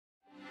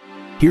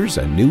Here's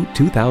a new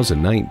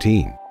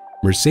 2019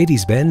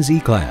 Mercedes-Benz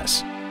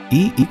E-Class.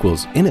 E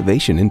equals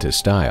innovation into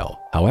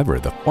style. However,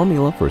 the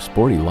formula for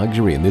sporty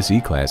luxury in this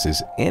E-Class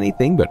is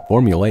anything but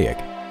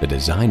formulaic. The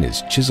design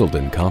is chiseled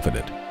and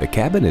confident. The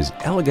cabin is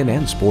elegant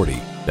and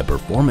sporty. The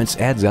performance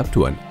adds up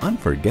to an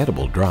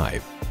unforgettable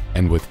drive.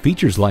 And with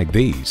features like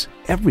these,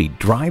 every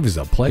drive is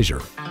a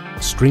pleasure.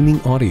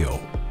 Streaming audio,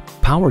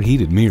 power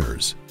heated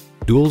mirrors,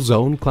 dual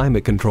zone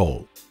climate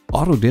control,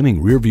 auto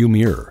dimming rear view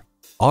mirror,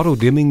 auto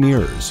dimming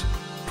mirrors,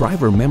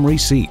 driver memory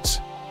seats,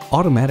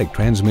 automatic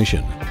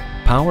transmission,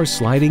 power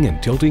sliding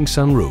and tilting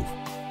sunroof,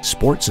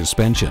 sport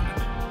suspension,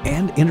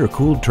 and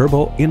intercooled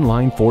turbo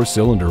inline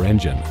 4-cylinder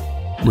engine.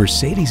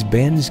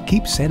 Mercedes-Benz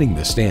keeps setting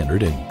the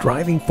standard and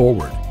driving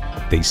forward.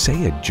 They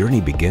say a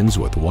journey begins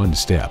with one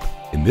step.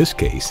 In this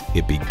case,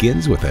 it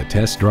begins with a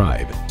test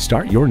drive.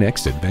 Start your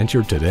next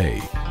adventure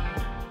today.